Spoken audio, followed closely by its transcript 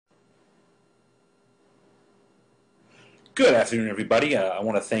Good afternoon, everybody. I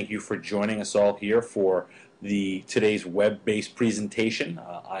want to thank you for joining us all here for today's web-based presentation,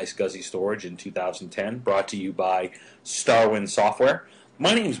 iSCSI Storage in 2010, brought to you by StarWind Software.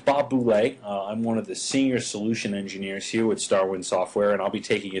 My name is Bob Boulay. I'm one of the senior solution engineers here with StarWind Software, and I'll be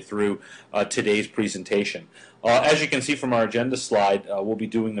taking you through today's presentation. As you can see from our agenda slide, we'll be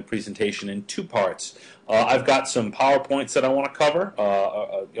doing the presentation in two parts. I've got some PowerPoints that I want to cover.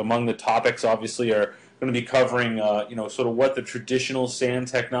 Among the topics, obviously, are going to be covering, sort of what the traditional SAN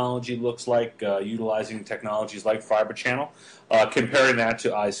technology looks like, utilizing technologies like fiber channel, comparing that to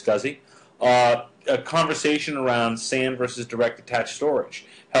iSCSI. A conversation around SAN versus direct attached storage,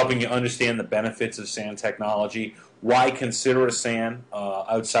 helping you understand the benefits of SAN technology, why consider a SAN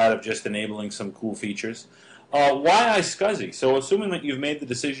outside of just enabling some cool features. Why iSCSI? So assuming that you've made the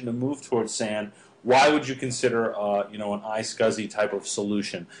decision to move towards SAN, why would you consider an iSCSI type of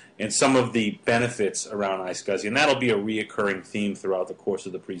solution and some of the benefits around iSCSI? And that'll be a reoccurring theme throughout the course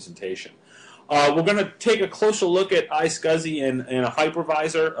of the presentation. We're going to take a closer look at iSCSI in a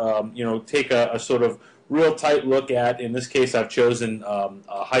hypervisor, take a sort of real tight look at, in this case I've chosen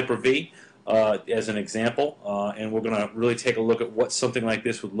Hyper-V as an example, and we're going to really take a look at what something like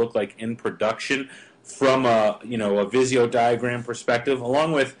this would look like in production from a Visio diagram perspective,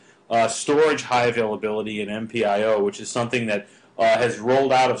 along with storage high availability and MPIO, which is something that has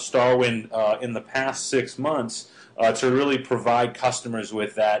rolled out of StarWind in the past 6 months to really provide customers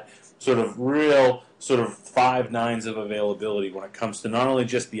with that sort of real sort of 5 nines of availability when it comes to not only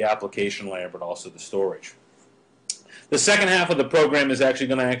just the application layer but also the storage. The second half of the program is actually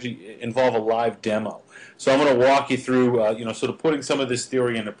going to involve a live demo. So I'm going to walk you through sort of putting some of this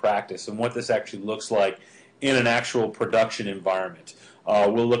theory into practice and what this actually looks like in an actual production environment.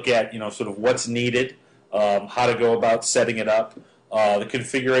 We'll look at sort of what's needed, how to go about setting it up, the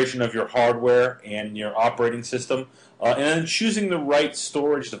configuration of your hardware and your operating system, and then choosing the right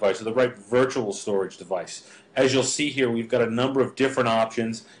storage device or the right virtual storage device. As you'll see here, we've got a number of different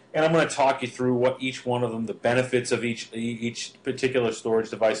options, and I'm going to talk you through what each one of them, the benefits of each particular storage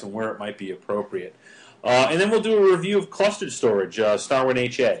device and where it might be appropriate. And then we'll do a review of clustered storage, StarWind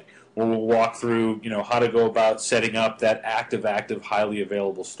HA, where we'll walk through how to go about setting up that active, highly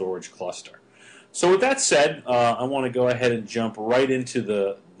available storage cluster. So with that said, I want to go ahead and jump right into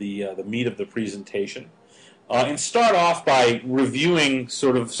the meat of the presentation, and start off by reviewing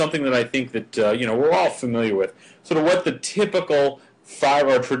sort of something that I think that we're all familiar with, sort of what the typical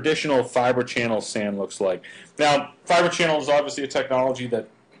fiber or traditional fiber channel SAN looks like. Now, fiber channel is obviously a technology that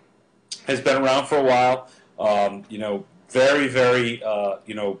has been around for a while. Very, very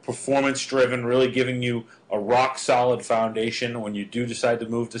performance driven, really giving you a rock solid foundation when you do decide to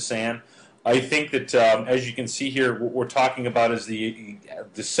move to SAN. I think that, as you can see here, what we're talking about is the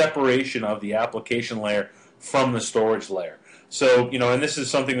separation of the application layer from the storage layer. So, and this is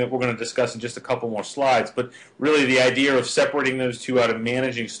something that we're going to discuss in just a couple more slides, but really the idea of separating those two out and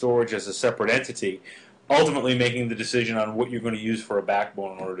managing storage as a separate entity, ultimately making the decision on what you're going to use for a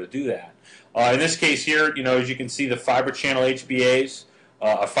backbone in order to do that. In this case here, as you can see, the fiber channel HBAs,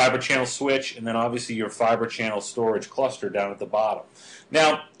 a fiber channel switch, and then obviously your fiber channel storage cluster down at the bottom.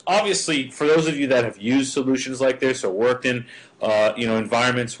 Now, obviously, for those of you that have used solutions like this or worked in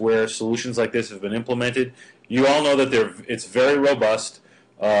environments where solutions like this have been implemented, you all know that it's very robust,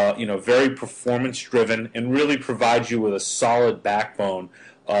 very performance driven, and really provides you with a solid backbone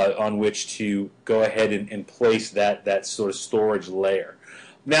on which to go ahead and place that sort of storage layer.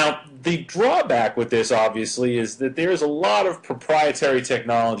 Now, the drawback with this, obviously, is that there's a lot of proprietary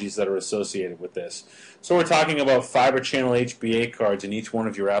technologies that are associated with this. So we're talking about fiber channel HBA cards in each one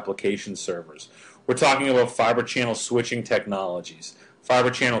of your application servers. We're talking about fiber channel switching technologies, fiber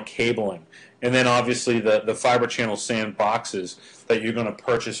channel cabling, and then obviously the fiber channel SAN boxes that you're going to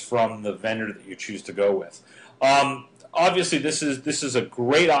purchase from the vendor that you choose to go with. Obviously, this is a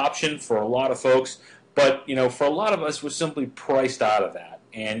great option for a lot of folks, but for a lot of us, we're simply priced out of that.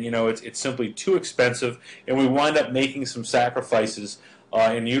 And it's simply too expensive, and we wind up making some sacrifices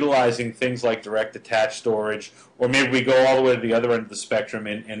in utilizing things like direct attached storage, or maybe we go all the way to the other end of the spectrum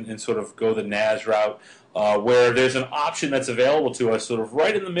and sort of go the NAS route, where there's an option that's available to us sort of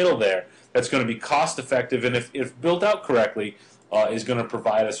right in the middle there that's going to be cost effective, and if built out correctly, is going to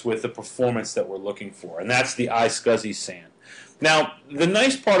provide us with the performance that we're looking for, and that's the iSCSI SAN. Now, the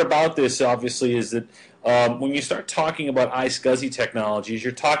nice part about this, obviously, is that when you start talking about iSCSI technologies,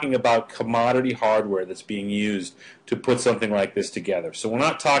 you're talking about commodity hardware that's being used to put something like this together. So we're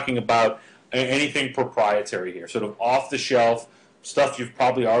not talking about anything proprietary here, sort of off-the-shelf stuff you've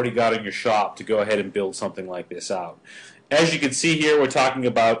probably already got in your shop to go ahead and build something like this out. As you can see here, we're talking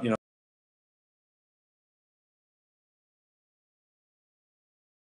about